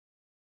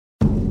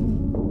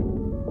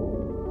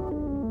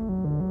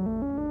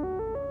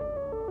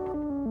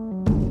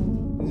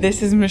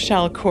This is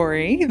Michelle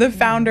Corey, the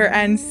founder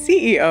and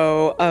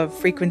CEO of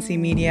Frequency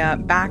Media,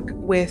 back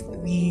with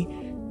the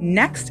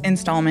next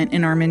installment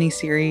in our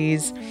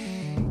mini-series.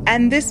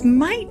 And this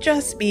might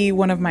just be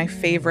one of my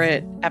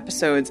favorite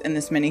episodes in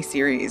this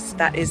mini-series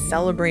that is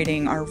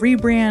celebrating our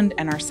rebrand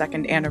and our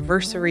second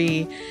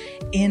anniversary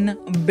in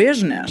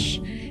business.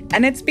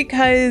 And it's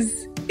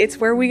because it's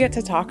where we get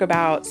to talk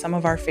about some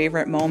of our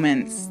favorite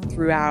moments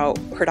throughout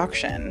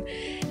production.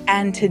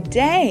 And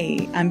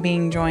today I'm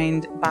being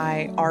joined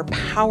by our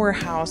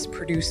powerhouse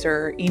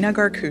producer, Ina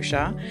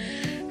Garkusha,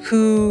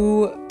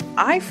 who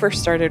I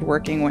first started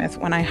working with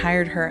when I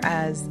hired her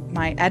as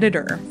my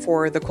editor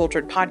for the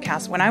Cultured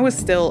podcast when I was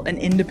still an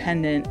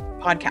independent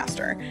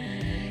podcaster.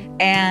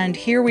 And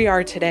here we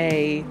are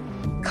today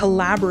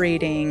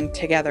collaborating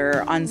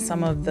together on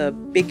some of the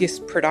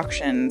biggest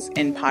productions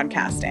in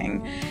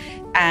podcasting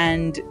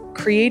and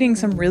creating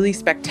some really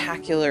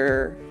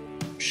spectacular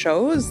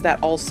shows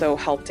that also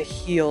help to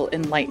heal,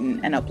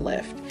 enlighten, and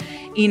uplift.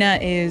 Ina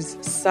is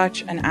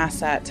such an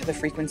asset to the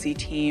Frequency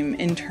team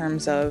in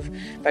terms of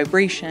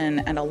vibration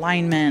and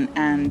alignment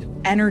and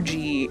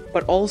energy,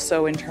 but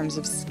also in terms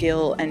of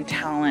skill and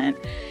talent.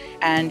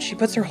 And she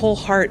puts her whole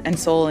heart and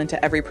soul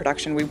into every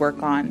production we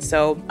work on.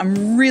 So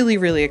I'm really,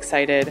 really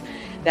excited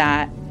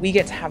that we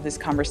get to have this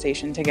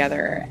conversation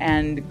together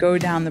and go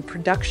down the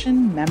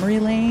production memory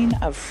lane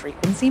of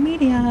Frequency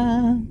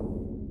Media.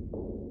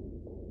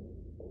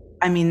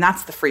 I mean,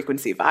 that's the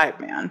Frequency vibe,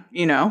 man.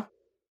 You know?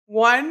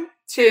 1,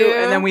 2,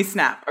 and then we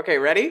snap. Okay,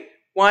 ready?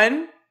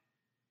 1,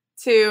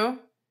 2.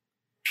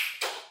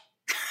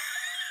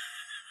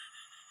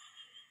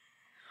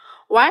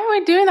 Why are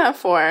we doing that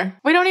for?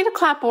 We don't need a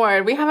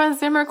clapboard. We have a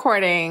Zoom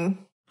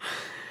recording.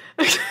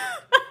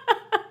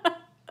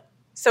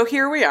 So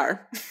here we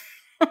are.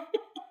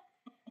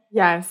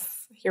 Yes,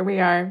 here we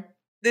are.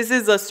 This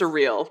is a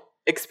surreal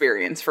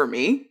experience for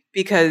me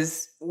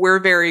because we're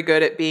very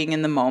good at being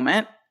in the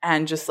moment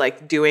and just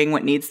like doing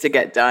what needs to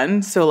get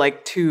done. So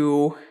like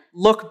to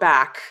look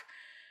back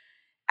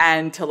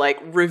and to like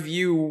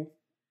review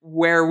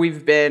where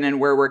we've been and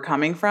where we're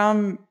coming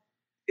from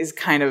is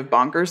kind of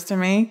bonkers to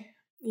me.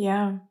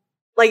 Yeah.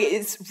 Like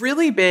it's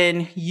really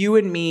been you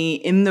and me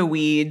in the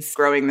weeds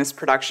growing this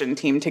production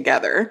team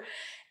together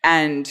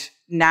and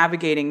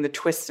navigating the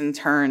twists and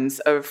turns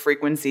of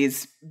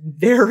Frequency's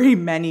very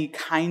many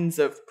kinds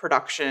of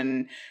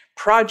production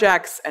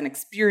projects and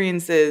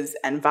experiences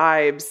and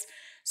vibes.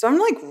 So I'm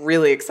like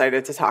really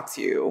excited to talk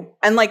to you.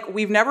 And like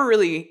we've never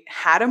really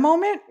had a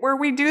moment where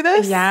we do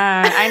this.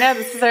 Yeah, I know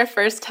this is our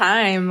first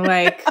time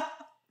like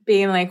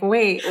being like,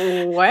 wait,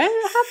 what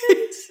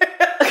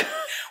happened?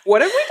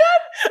 What have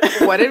we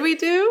done? What did we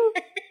do?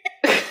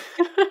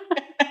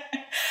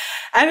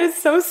 And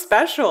it's so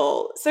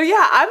special. So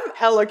yeah, I'm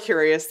hella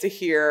curious to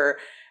hear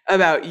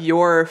about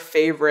your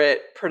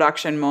favorite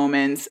production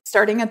moments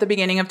starting at the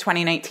beginning of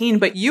 2019.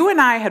 But you and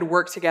I had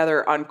worked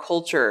together on the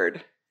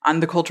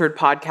Cultured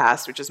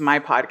podcast, which is my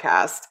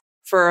podcast,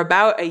 for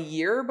about a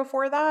year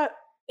before that.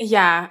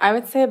 Yeah, I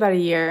would say about a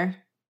year.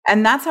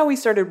 And that's how we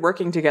started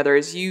working together,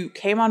 is you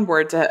came on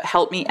board to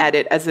help me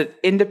edit as an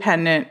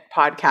independent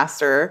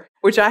podcaster,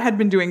 which I had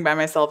been doing by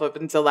myself up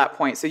until that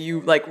point. So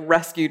you like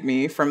rescued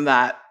me from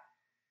that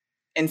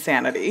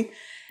insanity.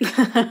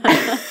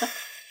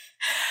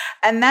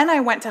 And then I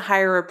went to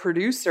hire a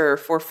producer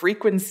for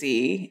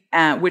Frequency,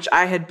 which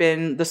I had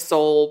been the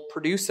sole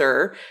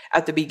producer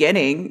at the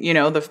beginning. You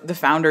know, the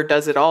founder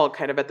does it all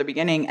kind of at the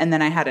beginning. And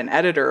then I had an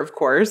editor, of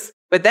course.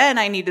 But then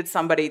I needed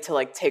somebody to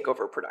like take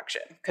over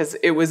production because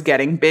it was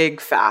getting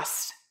big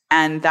fast.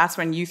 And that's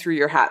when you threw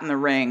your hat in the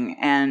ring.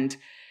 And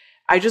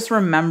I just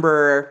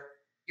remember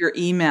your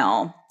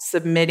email,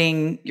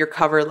 submitting your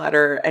cover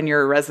letter and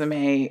your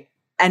resume.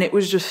 And it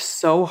was just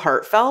so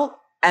heartfelt.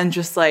 And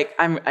just like,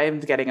 I'm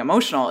getting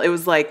emotional. It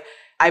was like,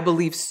 I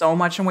believe so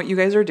much in what you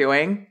guys are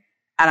doing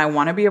and I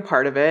want to be a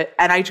part of it.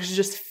 And I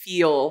just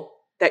feel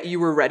that you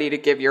were ready to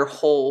give your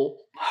whole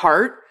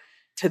heart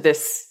to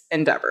this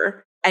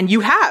endeavor. And you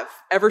have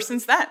ever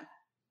since then.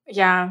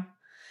 Yeah.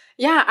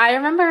 Yeah, I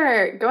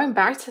remember going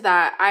back to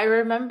that. I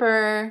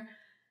remember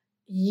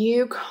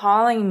you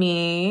calling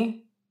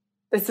me.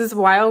 This is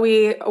while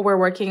we were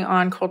working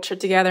on Culture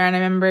together. And I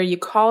remember you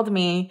called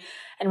me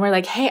and we're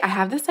like, hey, I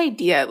have this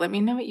idea. Let me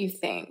know what you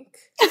think.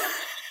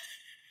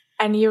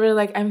 And you were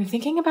like, I'm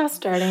thinking about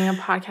starting a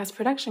podcast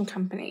production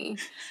company.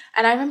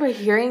 And I remember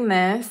hearing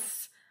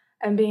this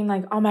and being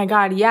like, oh my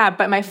God, yeah.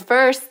 But my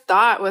first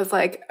thought was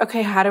like,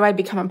 okay, how do I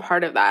become a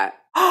part of that?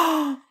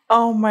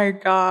 Oh my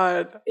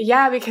God.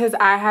 Yeah, because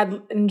I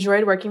had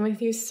enjoyed working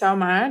with you so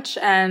much.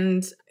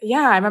 And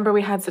yeah, I remember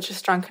we had such a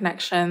strong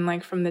connection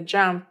like from the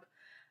jump.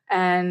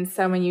 And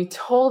so when you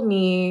told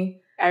me,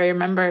 I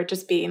remember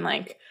just being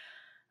like,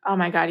 oh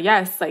my God,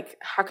 yes. Like,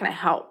 how can I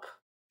help?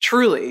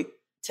 Truly,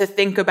 to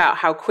think about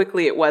how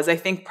quickly it was. I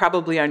think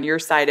probably on your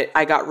side,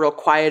 I got real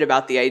quiet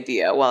about the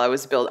idea while I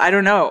was building. I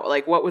don't know.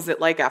 Like, what was it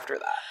like after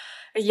that?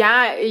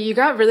 Yeah, you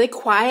got really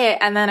quiet.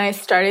 And then I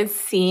started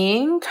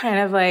seeing kind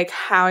of like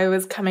how it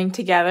was coming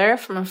together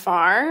from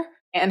afar.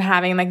 and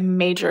having like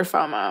major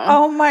FOMO.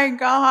 Oh my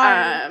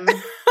God.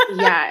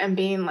 Yeah, and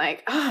being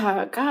like,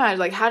 oh God,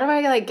 like how do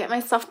I like get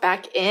myself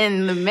back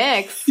in the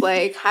mix?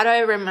 Like how do I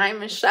remind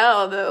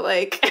Michelle that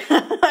like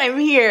I'm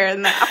here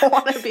and that I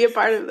want to be a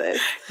part of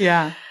this?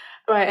 Yeah.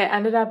 But it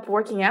ended up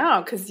working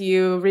out because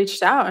you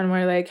reached out and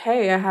were like,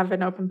 hey, I have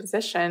an open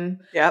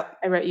position. Yep.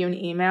 I wrote you an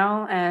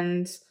email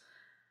and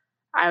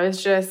I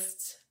was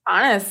just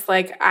honest.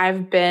 Like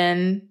I've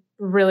been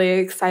really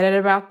excited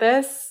about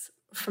this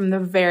from the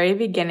very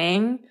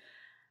beginning.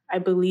 I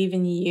believe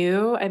in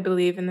you. I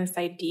believe in this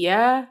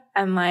idea.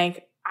 And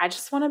like, I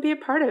just want to be a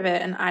part of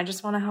it and I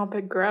just want to help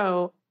it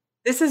grow.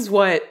 This is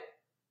what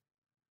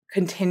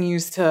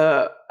continues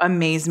to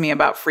amaze me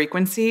about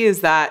Frequency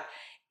is that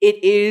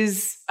it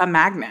is a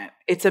magnet.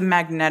 It's a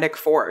magnetic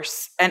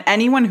force. And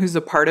anyone who's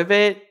a part of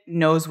it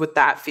knows what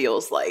that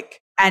feels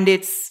like. And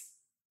it's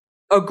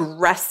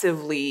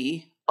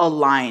aggressively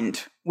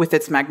aligned with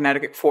its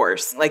magnetic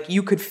force. Like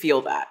you could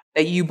feel that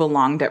you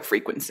belonged at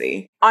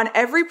Frequency. On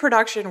every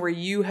production where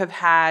you have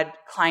had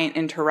client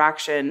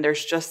interaction,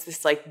 there's just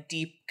this like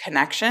deep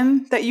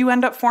connection that you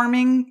end up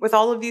forming with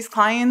all of these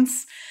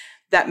clients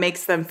that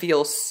makes them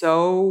feel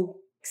so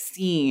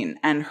seen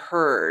and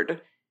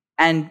heard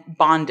and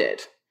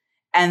bonded.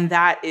 And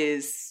that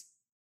is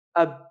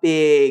a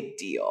big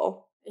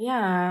deal.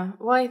 Yeah.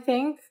 Well, I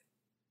think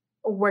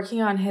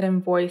working on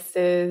Hidden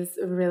Voices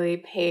really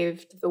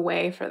paved the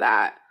way for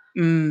that.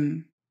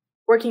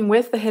 Working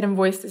with the Hidden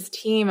Voices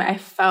team, I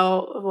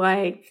felt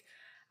like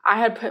I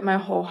had put my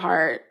whole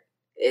heart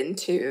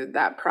into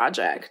that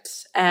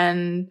project.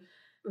 And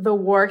the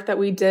work that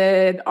we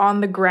did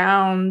on the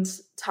ground,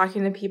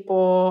 talking to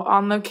people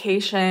on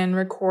location,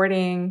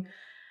 recording,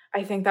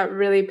 I think that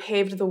really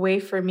paved the way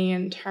for me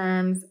in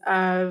terms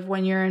of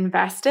when you're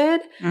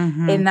invested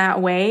in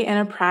that way in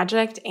a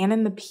project and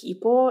in the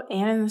people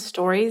and in the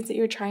stories that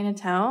you're trying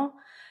to tell.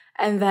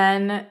 And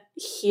then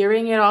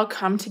hearing it all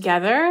come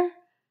together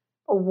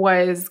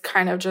was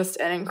kind of just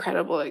an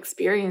incredible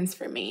experience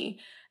for me.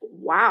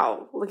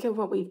 Wow, look at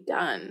what we've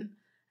done.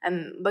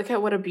 And look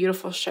at what a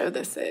beautiful show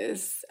this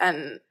is.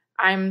 And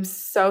I'm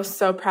so,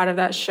 so proud of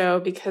that show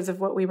because of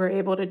what we were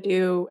able to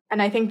do.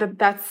 And I think that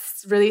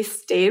that's really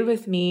stayed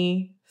with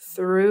me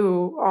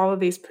through all of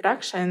these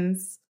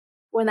productions.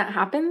 When that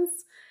happens,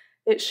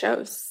 it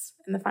shows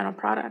in the final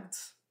product.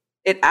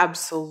 It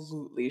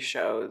absolutely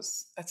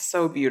shows. That's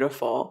so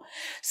beautiful.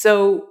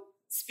 So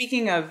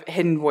speaking of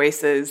Hidden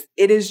Voices,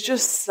 it is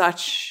just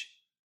such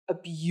a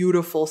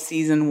beautiful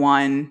season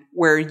 1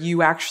 where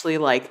you actually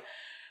like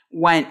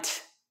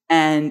went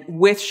and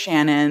with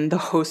Shannon, the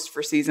host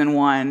for season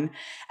 1,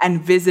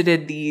 and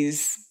visited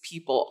these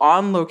people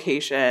on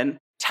location.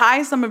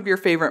 Tie some of your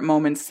favorite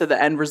moments to the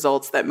end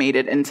results that made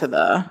it into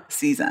the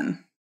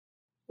season.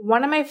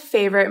 One of my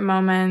favorite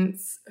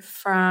moments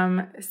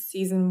from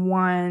season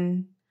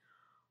 1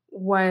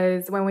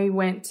 was when we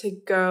went to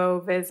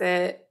go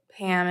visit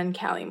Pam and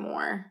Callie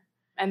Moore.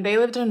 And they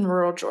lived in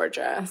rural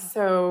Georgia.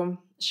 So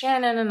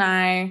Shannon and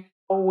I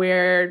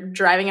were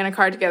driving in a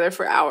car together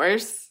for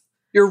hours.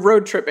 You're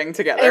road tripping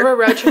together. We're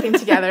road tripping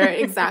together,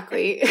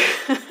 exactly.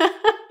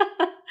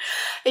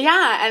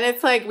 Yeah, and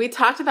it's like we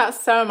talked about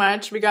so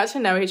much. We got to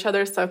know each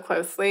other so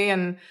closely.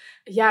 And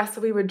yeah,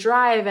 so we would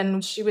drive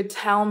and she would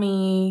tell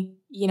me,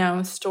 you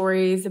know,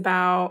 stories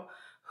about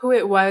who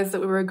it was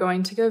that we were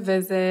going to go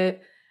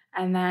visit.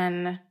 And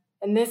then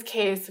in this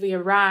case, we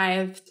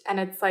arrived and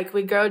it's like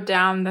we go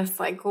down this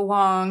like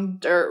long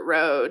dirt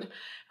road.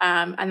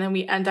 And then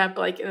we end up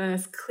like in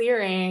this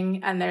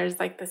clearing and there's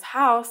like this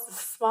house, this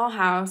small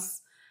house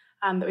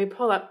that we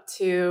pull up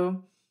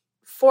to.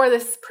 For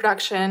this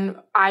production,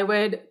 I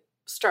would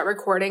start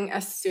recording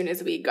as soon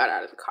as we got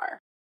out of the car.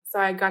 So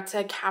I got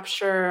to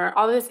capture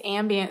all this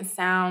ambient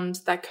sound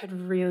that could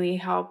really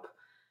help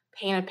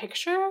paint a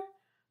picture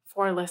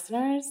for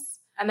listeners.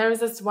 And there was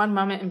this one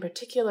moment in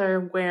particular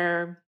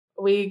where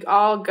we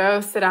all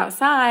go sit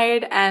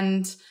outside.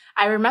 And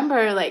I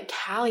remember like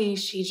Callie,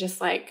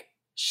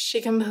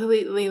 she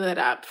completely lit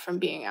up from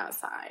being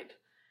outside.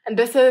 And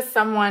this is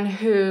someone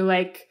who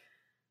like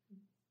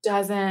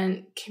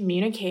doesn't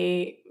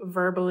communicate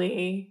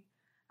verbally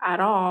at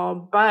all,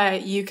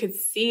 but you could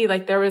see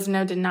like there was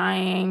no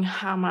denying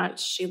how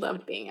much she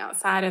loved being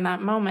outside in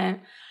that moment.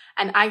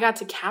 And I got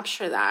to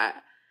capture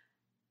that.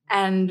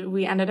 And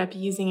we ended up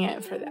using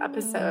it for the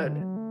episode.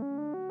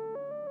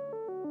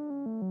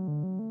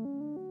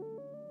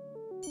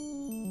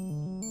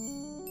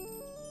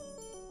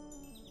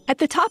 At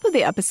the top of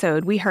the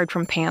episode, we heard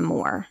from Pam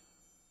Moore,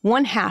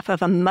 one half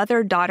of a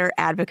mother-daughter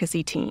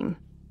advocacy team.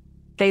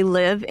 They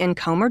live in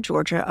Comer,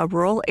 Georgia, a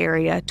rural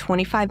area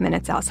 25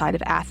 minutes outside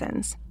of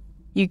Athens.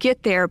 You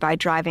get there by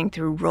driving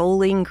through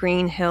rolling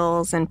green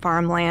hills and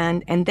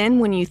farmland, and then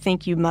when you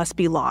think you must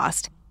be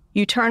lost,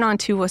 you turn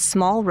onto a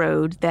small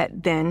road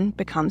that then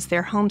becomes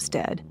their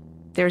homestead.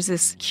 There's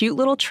this cute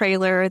little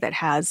trailer that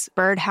has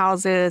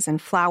birdhouses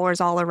and flowers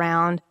all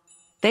around.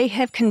 They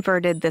have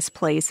converted this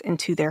place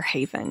into their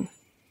haven.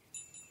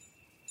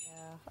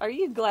 Yeah. Are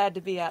you glad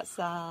to be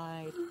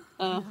outside?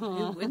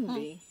 Who wouldn't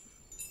be?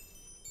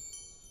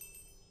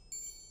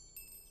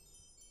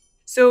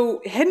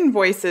 So Hidden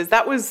Voices,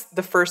 that was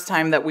the first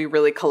time that we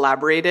really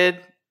collaborated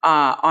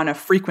on a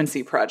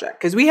frequency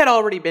project, because we had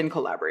already been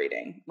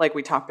collaborating, like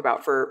we talked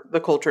about for the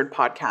Cultured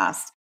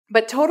podcast.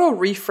 But Total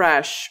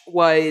Refresh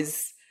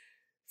was,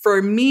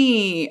 for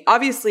me,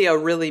 obviously a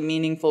really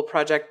meaningful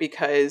project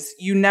because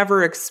you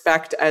never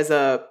expect as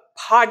a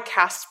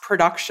podcast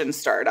production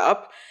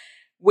startup,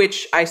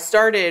 which I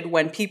started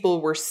when people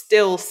were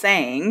still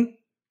saying,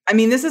 I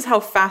mean, this is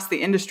how fast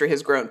the industry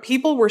has grown.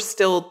 People were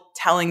still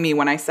telling me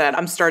when I said,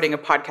 I'm starting a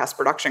podcast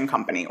production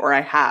company, or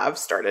I have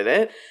started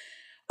it.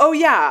 Oh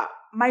yeah,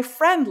 my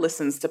friend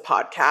listens to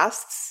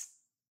podcasts,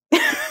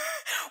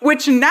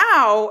 which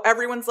now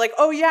everyone's like,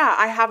 oh yeah,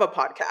 I have a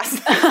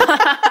podcast.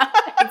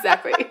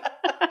 Exactly.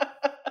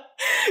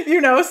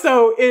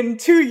 So in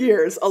 2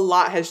 years, a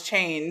lot has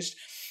changed.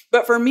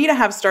 But for me to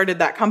have started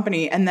that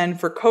company and then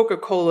for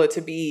Coca-Cola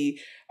to be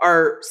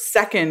our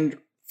second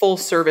full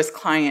service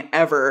client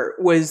ever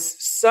was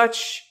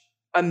such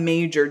a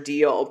major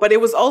deal. But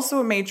it was also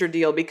a major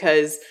deal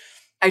because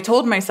I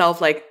told myself,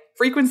 like,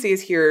 Frequency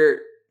is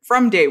here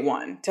from day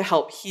one to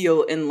help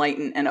heal,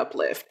 enlighten, and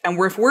uplift. And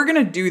if we're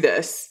going to do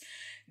this,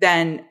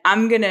 then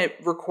I'm going to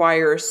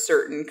require a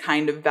certain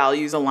kind of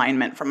values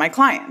alignment from my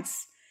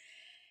clients.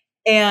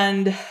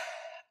 And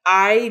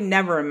I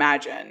never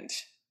imagined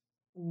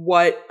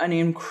what an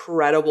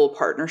incredible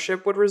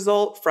partnership would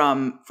result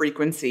from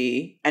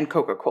Frequency and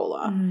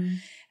Coca-Cola. Mm.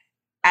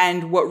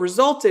 And what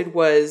resulted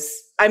was,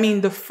 I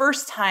mean, the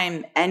first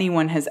time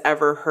anyone has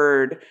ever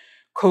heard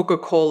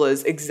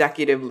Coca-Cola's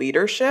executive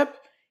leadership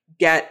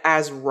get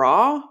as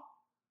raw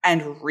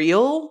and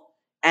real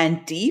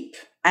and deep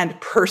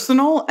and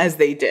personal as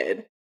they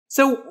did.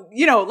 So,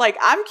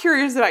 I'm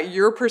curious about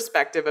your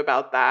perspective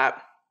about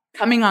that.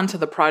 Coming onto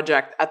the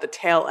project at the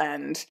tail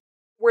end,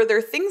 were there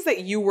things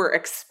that you were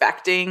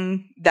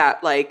expecting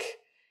that,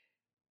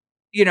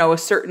 a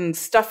certain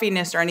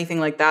stuffiness or anything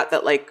like that,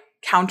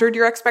 countered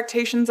your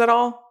expectations at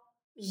all?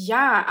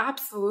 Yeah,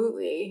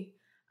 absolutely.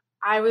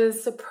 I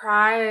was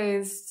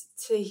surprised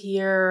to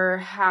hear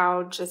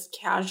how just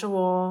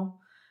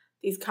casual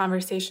these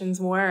conversations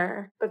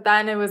were. But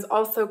then it was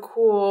also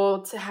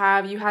cool to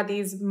have, you had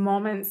these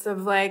moments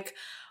of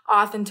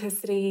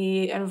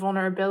authenticity and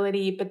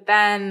vulnerability, but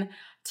then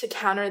to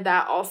counter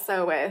that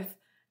also with,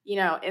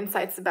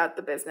 insights about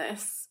the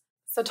business.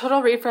 So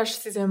Total Refresh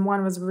Season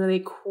 1 was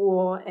really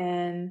cool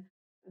in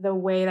the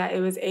way that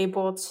it was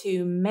able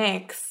to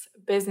mix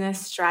business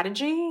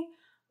strategy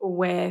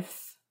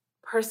with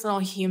personal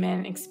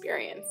human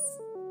experience.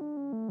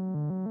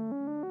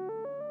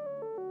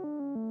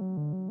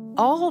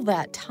 All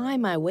that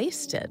time I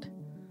wasted.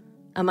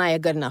 Am I a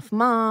good enough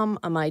mom?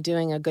 Am I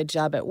doing a good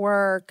job at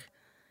work?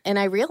 And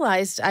I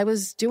realized I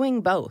was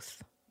doing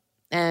both.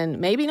 And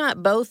maybe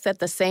not both at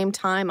the same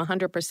time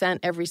 100%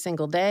 every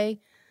single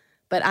day,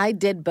 but I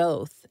did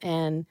both.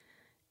 And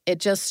it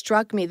just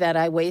struck me that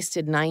I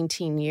wasted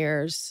 19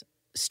 years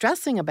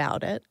stressing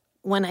about it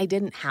when I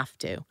didn't have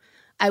to.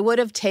 I would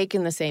have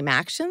taken the same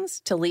actions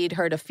to lead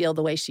her to feel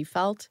the way she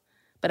felt,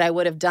 but I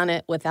would have done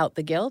it without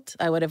the guilt.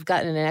 I would have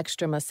gotten an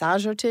extra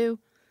massage or two,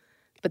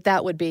 but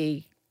that would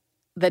be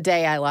the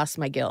day I lost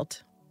my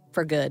guilt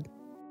for good.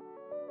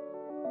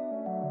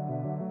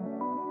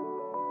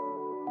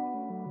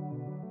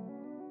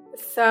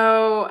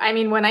 So,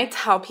 when I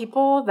tell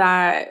people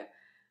that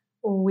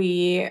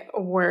we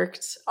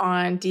worked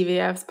on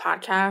DVF's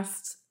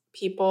podcast,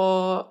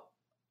 people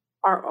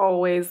are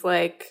always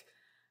like,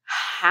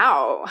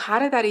 how? How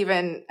did that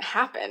even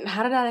happen?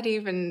 How did that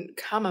even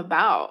come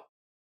about?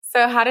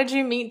 So how did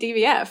you meet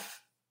DVF?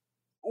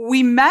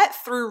 We met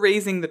through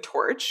Raising the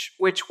Torch,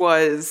 which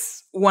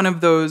was one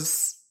of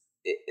those,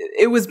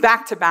 it was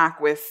back to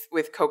back with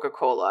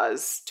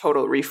Coca-Cola's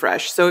Total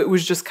Refresh. So it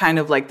was just kind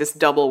of like this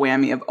double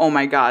whammy of, oh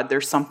my God,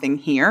 there's something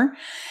here.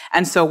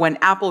 And so when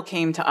Apple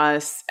came to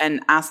us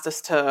and asked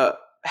us to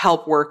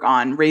help work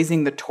on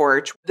Raising the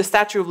Torch, the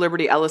Statue of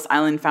Liberty Ellis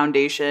Island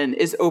Foundation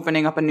is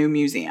opening up a new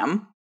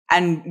museum.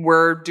 And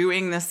we're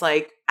doing this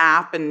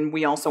app, and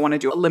we also want to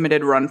do a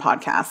limited run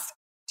podcast.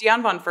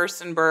 Diane von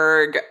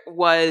Furstenberg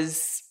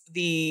was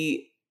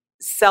the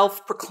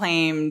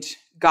self-proclaimed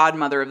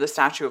godmother of the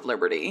Statue of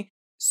Liberty.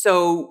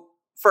 So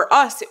for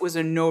us, it was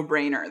a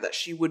no-brainer that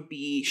she would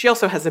be, she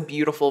also has a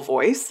beautiful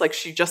voice.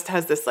 She just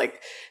has this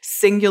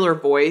singular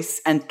voice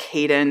and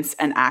cadence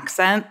and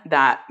accent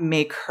that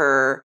make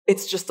her,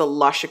 it's just a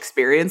lush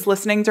experience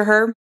listening to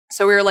her.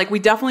 So we were we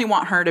definitely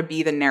want her to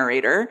be the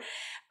narrator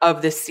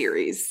of this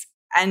series.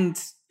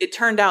 And it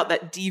turned out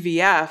that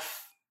DVF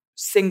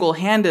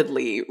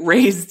single-handedly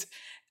raised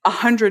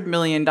 $100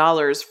 million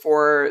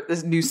for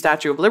this new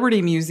Statue of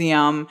Liberty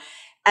museum.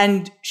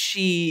 And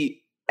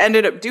she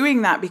ended up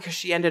doing that because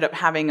she ended up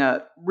having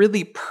a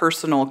really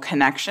personal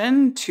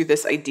connection to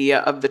this idea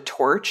of the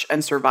torch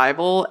and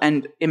survival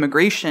and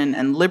immigration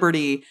and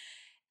liberty.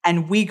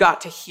 And we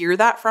got to hear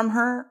that from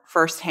her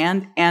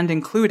firsthand and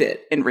include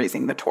it in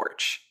Raising the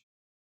Torch.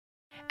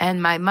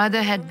 And my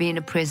mother had been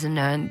a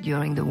prisoner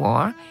during the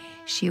war.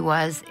 She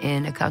was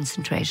in a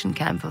concentration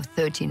camp for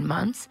 13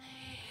 months,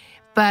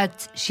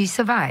 but she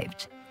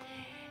survived.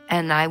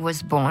 and I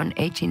was born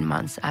 18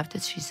 months after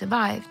she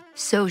survived.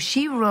 So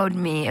she wrote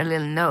me a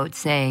little note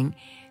saying,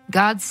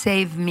 God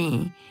save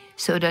me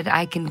so that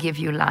I can give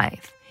you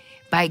life.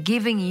 By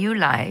giving you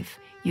life,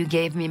 you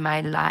gave me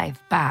my life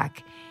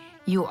back.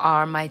 You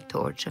are my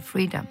torch of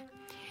freedom.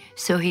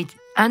 So he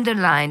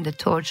underlined the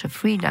torch of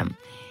freedom,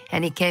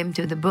 and he came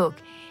to the book,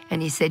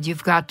 and he said,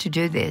 you've got to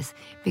do this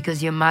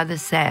because your mother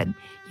said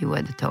you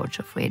were the torch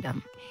of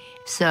freedom.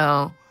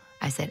 So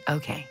I said,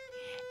 okay.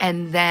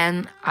 And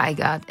then I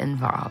got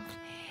involved.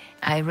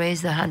 I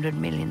raised $100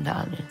 million.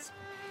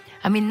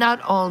 I mean,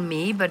 not all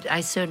me, but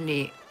I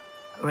certainly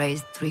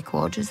raised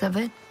 3/4 of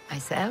it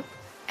myself.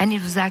 And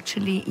it was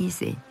actually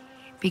easy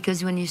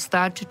because when you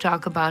start to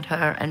talk about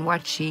her and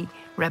what she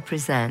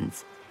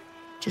represents,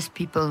 just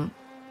people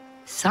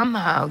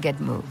somehow get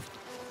moved.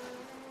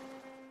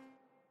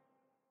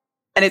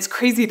 And it's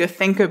crazy to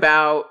think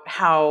about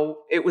how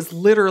it was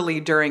literally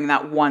during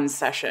that one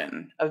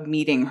session of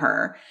meeting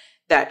her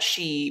that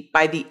she,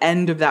 by the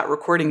end of that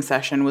recording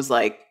session, was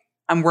like,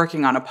 I'm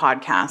working on a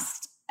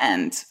podcast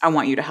and I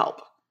want you to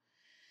help.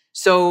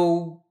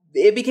 So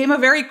it became a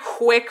very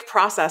quick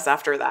process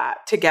after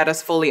that to get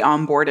us fully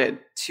onboarded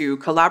to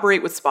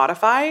collaborate with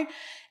Spotify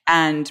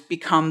and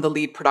become the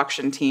lead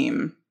production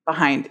team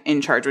behind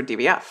In Charge with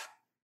DVF.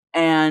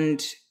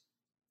 And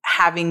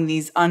having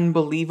these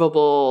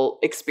unbelievable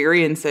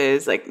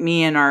experiences, like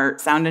me and our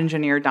sound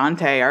engineer,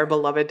 Dante, our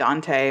beloved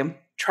Dante,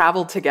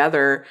 traveled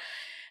together.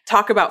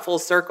 Talk about full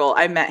circle.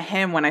 I met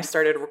him when I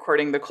started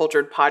recording the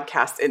Cultured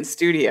podcast in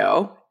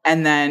studio.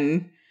 And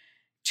then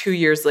 2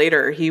 years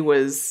later, he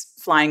was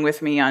flying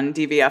with me on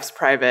DVF's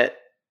private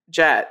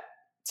jet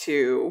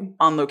to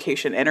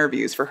on-location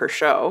interviews for her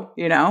show,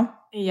 you know?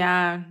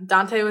 Yeah.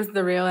 Dante was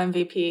the real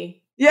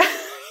MVP. Yeah.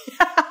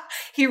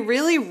 He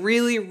really,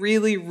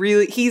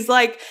 he's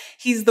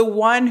the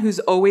one who's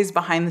always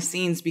behind the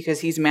scenes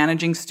because he's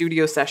managing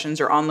studio sessions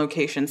or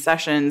on-location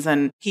sessions.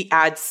 And he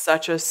adds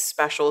such a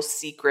special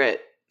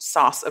secret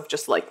sauce of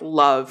just like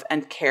love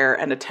and care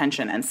and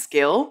attention and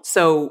skill.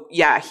 So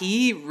yeah,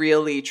 he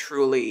really,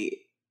 truly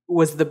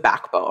was the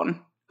backbone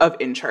of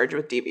In Charge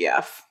with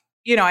DVF.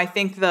 You know, I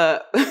think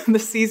the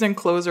season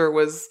closer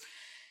was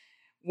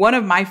one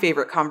of my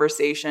favorite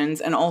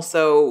conversations and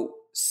also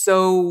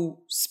so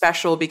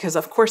special because,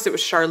 of course, it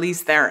was Charlize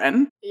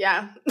Theron.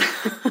 Yeah.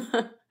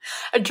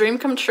 A dream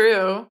come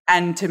true.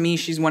 And to me,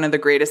 she's one of the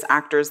greatest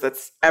actors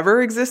that's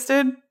ever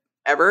existed,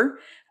 ever.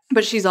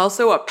 But she's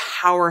also a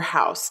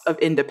powerhouse of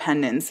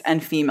independence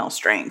and female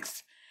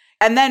strength.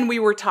 And then we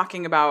were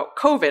talking about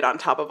COVID on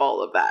top of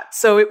all of that.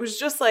 So it was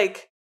just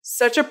like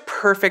such a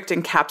perfect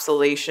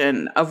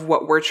encapsulation of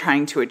what we're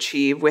trying to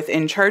achieve with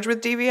In Charge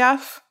with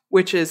DVF,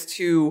 which is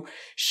to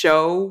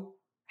show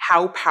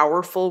how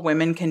powerful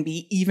women can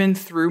be even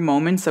through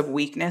moments of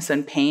weakness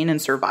and pain and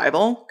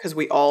survival, because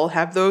we all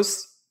have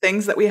those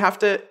things that we have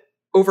to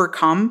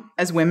overcome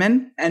as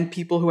women and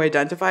people who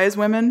identify as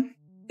women.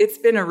 It's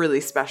been a really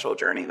special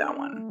journey, that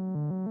one.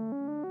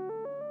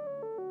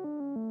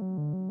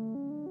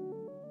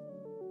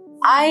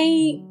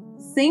 I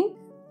think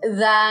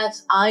that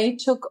I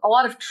took a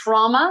lot of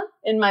trauma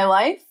in my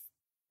life.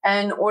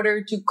 And in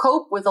order to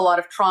cope with a lot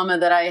of trauma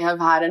that I have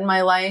had in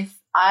my life,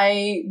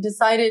 I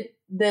decided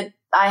that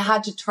I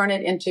had to turn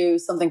it into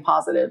something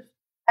positive.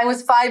 I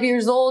was 5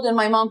 years old and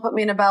my mom put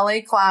me in a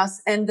ballet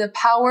class, and the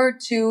power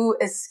to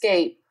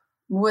escape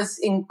was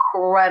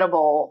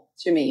incredible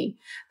to me.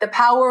 The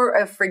power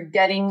of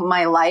forgetting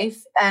my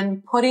life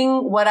and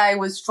putting what I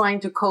was trying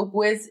to cope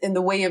with in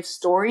the way of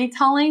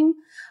storytelling.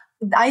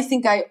 I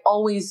think I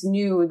always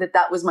knew that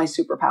that was my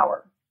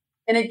superpower.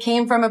 And it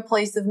came from a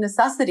place of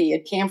necessity.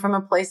 It came from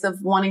a place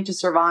of wanting to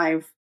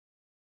survive.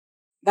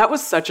 That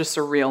was such a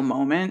surreal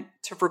moment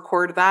to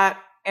record that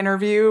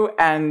interview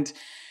and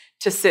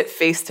to sit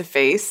face to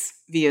face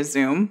via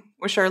Zoom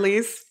with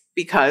Charlize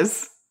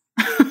because,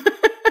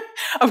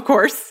 of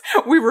course,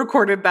 we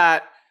recorded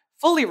that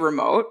fully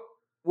remote.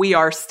 We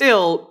are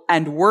still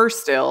and were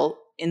still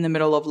in the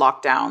middle of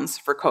lockdowns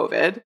for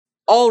COVID.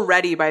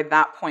 Already by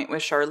that point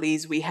with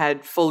Charlize, we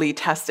had fully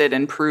tested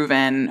and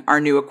proven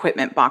our new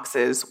equipment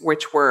boxes,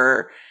 which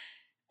were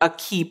a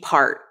key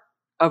part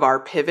of our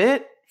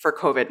pivot for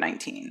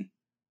COVID-19.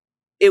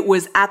 It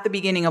was at the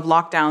beginning of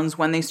lockdowns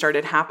when they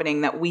started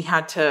happening that we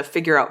had to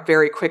figure out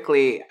very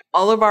quickly.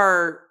 All of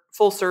our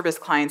full service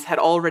clients had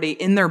already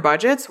in their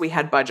budgets, we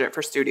had budget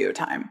for studio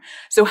time.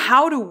 So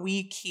how do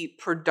we keep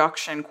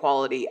production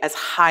quality as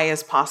high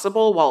as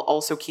possible while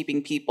also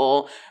keeping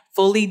people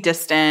fully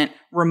distant,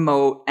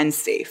 remote, and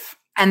safe?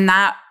 And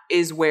that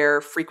is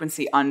where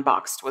Frequency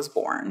Unboxed was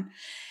born.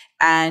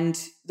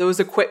 And those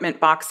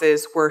equipment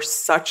boxes were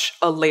such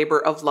a labor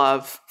of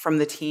love from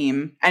the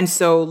team. And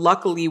so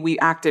luckily we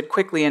acted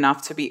quickly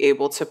enough to be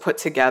able to put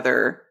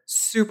together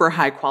super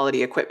high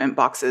quality equipment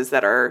boxes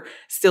that are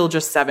still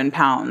just 7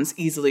 pounds,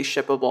 easily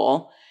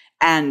shippable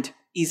and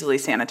easily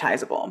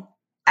sanitizable.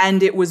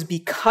 And it was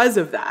because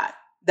of that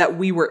that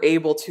we were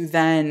able to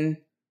then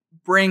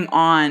bring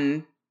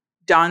on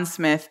Don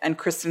Smith and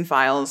Kristen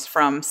Files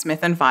from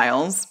Smith &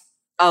 Files,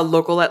 a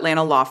local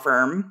Atlanta law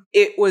firm.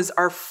 It was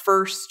our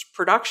first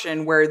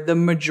production where the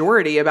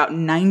majority, about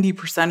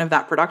 90% of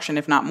that production,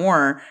 if not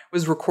more,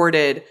 was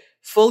recorded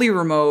fully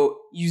remote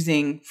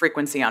using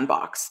Frequency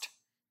Unboxed.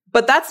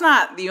 But that's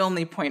not the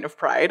only point of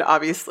pride,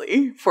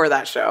 obviously, for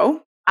that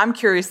show. I'm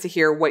curious to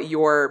hear what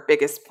your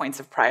biggest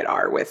points of pride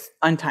are with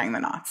Untying the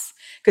Knots,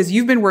 because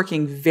you've been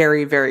working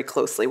very, very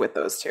closely with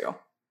those two.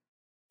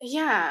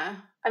 Yeah.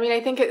 I mean, I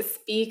think it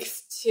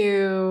speaks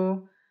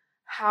to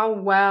how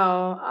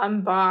well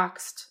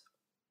Unboxed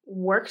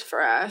worked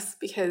for us,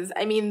 because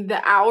I mean,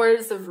 the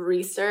hours of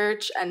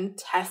research and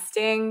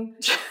testing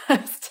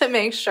just to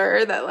make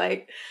sure that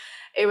like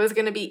it was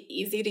going to be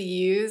easy to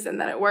use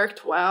and that it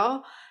worked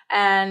well.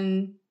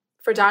 And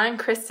for Don and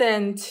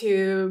Kristen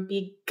to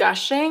be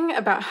gushing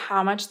about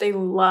how much they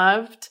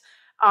loved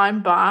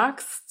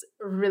Unboxed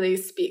really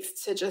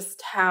speaks to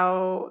just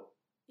how,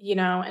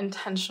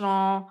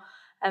 intentional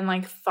and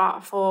like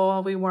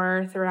thoughtful we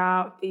were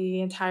throughout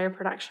the entire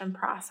production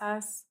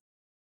process.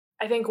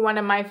 I think one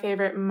of my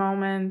favorite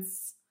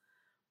moments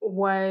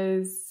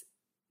was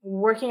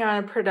working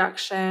on a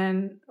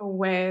production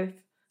with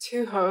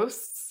two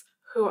hosts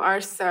who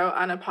are so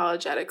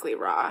unapologetically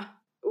raw.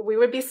 We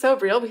would be so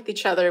real with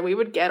each other. We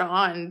would get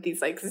on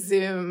these like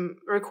Zoom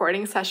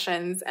recording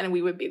sessions and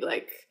we would be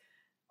like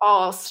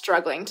all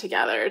struggling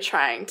together,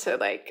 trying to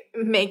like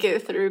make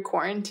it through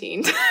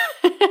quarantine.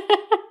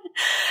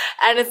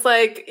 And it's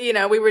like,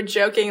 we were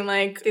joking,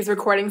 like these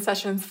recording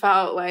sessions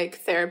felt like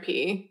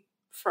therapy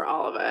for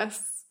all of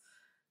us.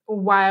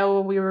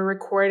 While we were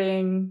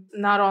recording,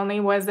 not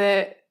only was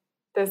it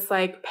this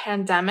like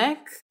pandemic,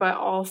 but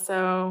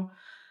also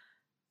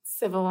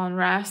civil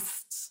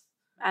unrest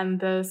and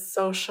the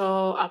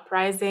social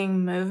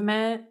uprising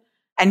movement.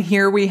 And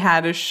here we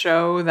had a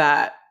show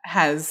that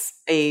has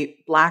a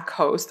Black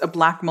host, a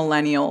Black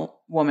millennial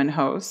woman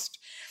host,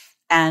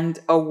 and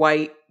a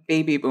white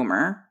baby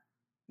boomer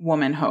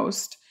woman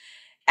host.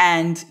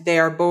 And they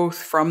are both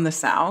from the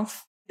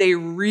South. They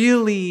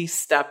really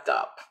stepped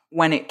up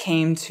when it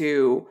came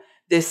to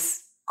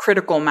this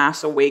critical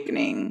mass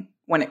awakening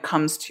when it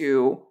comes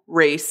to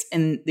race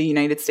in the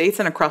United States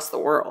and across the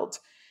world.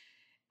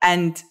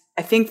 And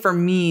I think for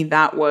me,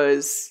 that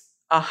was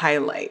a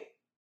highlight.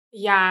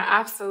 Yeah,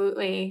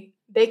 absolutely.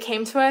 They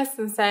came to us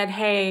and said,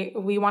 hey,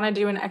 we want to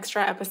do an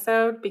extra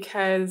episode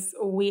because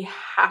we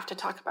have to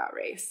talk about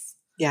race.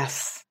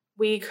 Yes.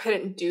 We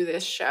couldn't do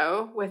this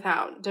show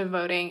without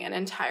devoting an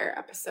entire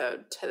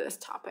episode to this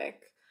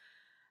topic.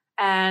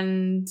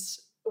 And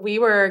we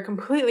were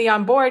completely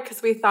on board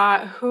because we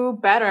thought, who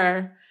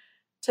better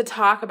to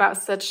talk about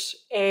such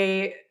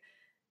a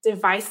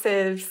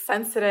divisive,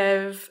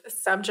 sensitive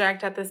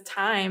subject at this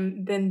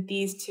time than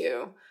these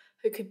two,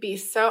 who could be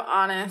so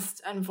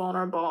honest and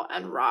vulnerable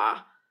and raw.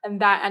 And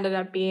that ended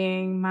up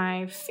being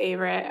my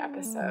favorite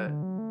episode.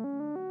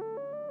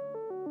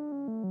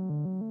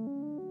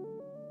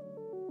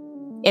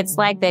 It's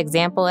like the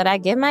example that I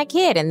give my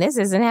kid, and this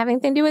isn't having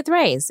anything to do with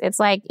race. It's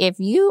like if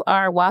you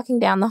are walking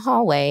down the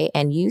hallway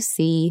and you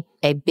see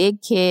a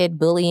big kid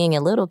bullying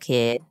a little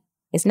kid,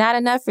 it's not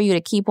enough for you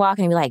to keep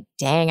walking and be like,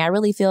 dang, I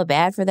really feel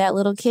bad for that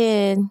little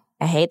kid.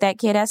 I hate that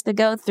kid has to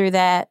go through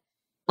that.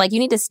 Like, you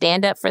need to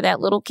stand up for that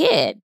little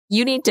kid.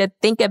 You need to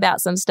think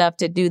about some stuff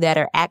to do that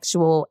are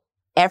actual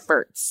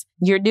efforts.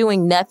 You're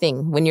doing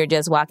nothing when you're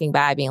just walking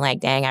by being like,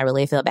 dang, I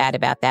really feel bad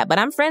about that. But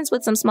I'm friends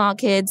with some small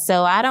kids,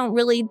 so I don't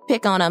really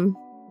pick on them.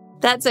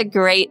 That's a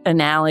great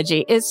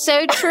analogy. It's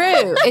so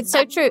true. It's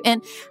so true.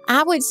 And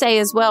I would say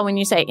as well, when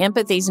you say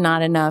empathy's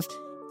not enough,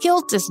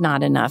 guilt is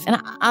not enough.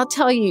 And I'll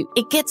tell you,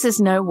 it gets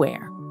us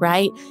nowhere,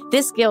 right?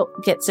 This guilt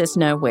gets us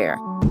nowhere.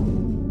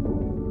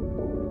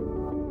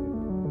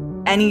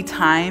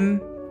 Anytime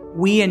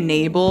we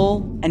enable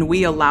and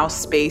we allow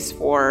space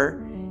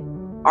for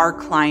our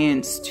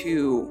clients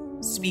to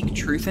speak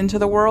truth into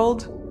the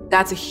world,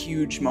 that's a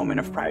huge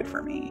moment of pride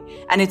for me.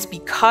 And it's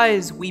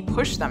because we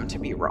push them to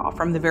be raw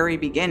from the very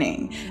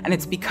beginning. And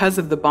it's because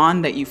of the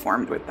bond that you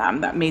formed with them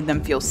that made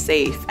them feel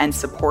safe and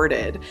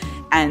supported.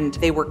 And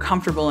they were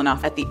comfortable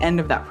enough at the end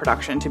of that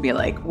production to be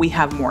like, we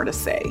have more to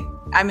say.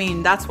 I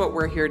mean, that's what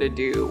we're here to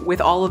do.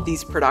 With all of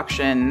these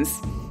productions,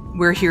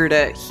 we're here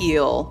to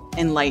heal,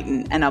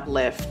 enlighten, and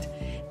uplift.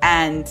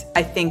 And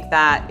I think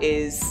that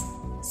is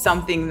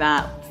something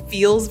that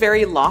feels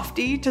very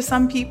lofty to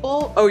some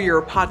people. Oh, you're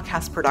a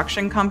podcast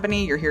production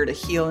company. You're here to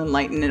heal,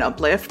 enlighten, and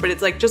uplift. But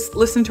it's like, just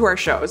listen to our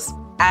shows.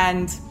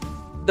 And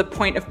the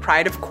point of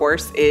pride, of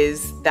course,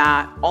 is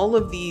that all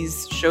of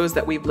these shows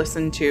that we've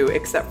listened to,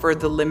 except for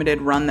the limited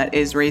run that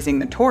is Raising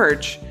the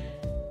Torch,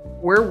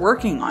 we're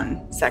working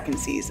on second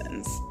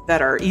seasons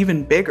that are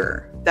even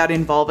bigger, that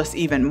involve us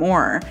even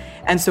more.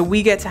 And so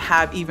we get to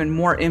have even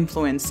more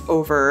influence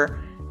over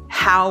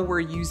how we're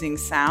using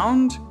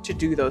sound to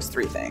do those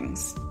three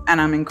things.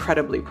 And I'm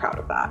incredibly proud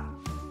of that.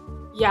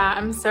 Yeah,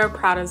 I'm so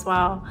proud as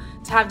well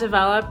to have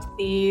developed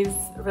these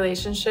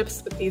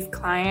relationships with these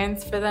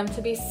clients, for them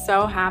to be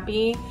so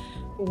happy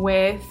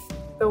with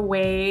the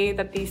way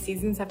that these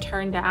seasons have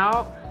turned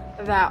out,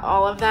 that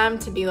all of them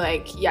to be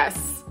like,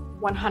 yes,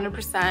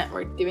 100%.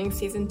 We're doing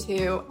season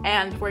 2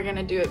 and we're going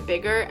to do it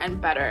bigger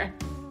and better.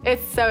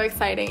 It's so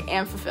exciting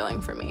and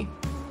fulfilling for me.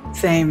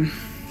 Same.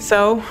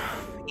 So,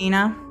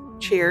 Ina,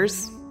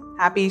 cheers.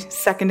 Happy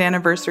 2nd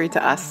anniversary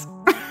to us.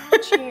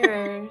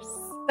 Cheers.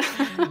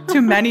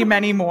 To many,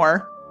 many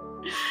more.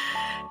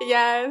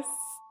 Yes.